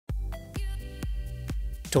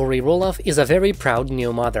Tori Roloff is a very proud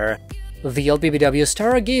new mother. The LPBW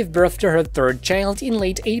star gave birth to her third child in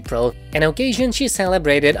late April, an occasion she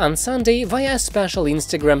celebrated on Sunday via a special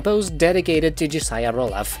Instagram post dedicated to Josiah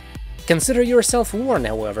Roloff. Consider yourself warned,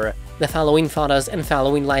 however. The following photos and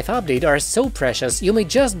following life update are so precious you may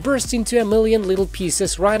just burst into a million little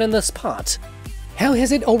pieces right on the spot. "How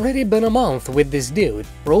has it already been a month with this dude?"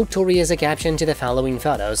 wrote Tori as a caption to the following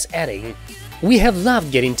photos, adding, "We have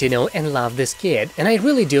loved getting to know and love this kid, and I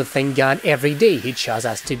really do thank God every day he chose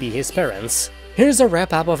us to be his parents. Here's a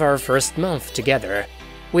wrap-up of our first month together."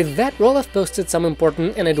 With that, Roloff posted some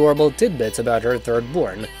important and adorable tidbits about her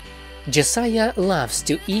third-born. Josiah loves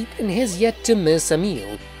to eat and has yet to miss a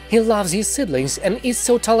meal. He loves his siblings and is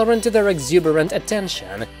so tolerant to their exuberant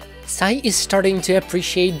attention. Sai is starting to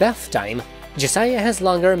appreciate bath time. Josiah has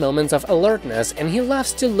longer moments of alertness and he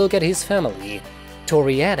loves to look at his family.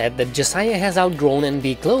 Tori added that Josiah has outgrown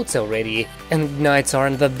NB clothes already, and nights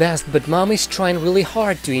aren't the best, but mom is trying really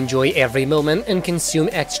hard to enjoy every moment and consume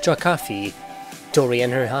extra coffee. Tori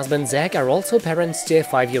and her husband Zach are also parents to a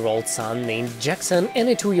 5-year-old son named Jackson and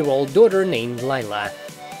a 2-year-old daughter named Lila.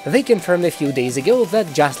 They confirmed a few days ago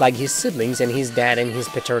that just like his siblings and his dad and his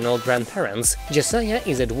paternal grandparents, Josiah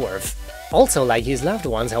is a dwarf. Also like his loved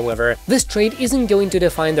ones, however, this trait isn't going to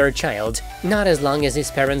define their child, not as long as his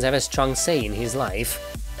parents have a strong say in his life.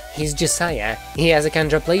 He's Josiah. He has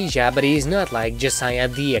achondroplasia, but he's not like Josiah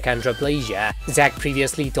the achondroplasia. Zach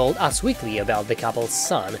previously told Us Weekly about the couple's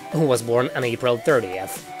son, who was born on April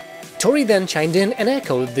 30th. Tori then chimed in and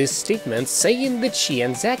echoed this statement, saying that she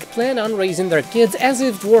and Zach plan on raising their kids as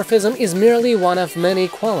if dwarfism is merely one of many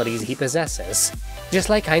qualities he possesses. "Just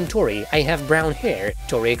like I'm Tori, I have brown hair,"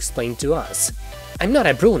 Tori explained to us. "I'm not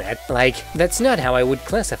a brunette, that's not how I would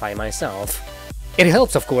classify myself." It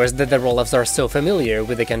helps, of course, that the Roloffs are so familiar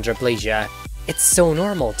with achondroplasia. It's so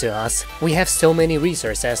normal to us. We have so many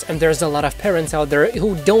resources, and there's a lot of parents out there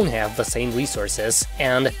who don't have the same resources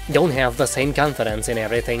and don't have the same confidence in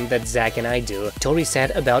everything that Zach and I do, Tori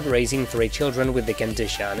said about raising 3 children with the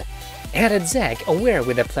condition. Added Zach, aware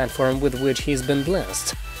with the platform with which he's been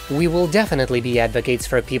blessed. "We will definitely be advocates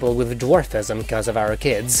for people with dwarfism because of our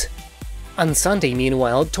kids." On Sunday,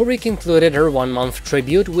 meanwhile, Tori concluded her 1-month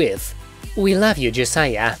tribute with, "We love you,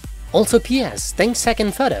 Josiah. Also PS, thanks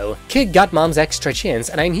second photo. Kid got mom's extra chins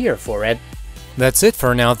and I'm here for it." That's it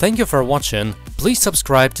for now, thank you for watching. Please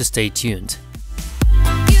subscribe to stay tuned.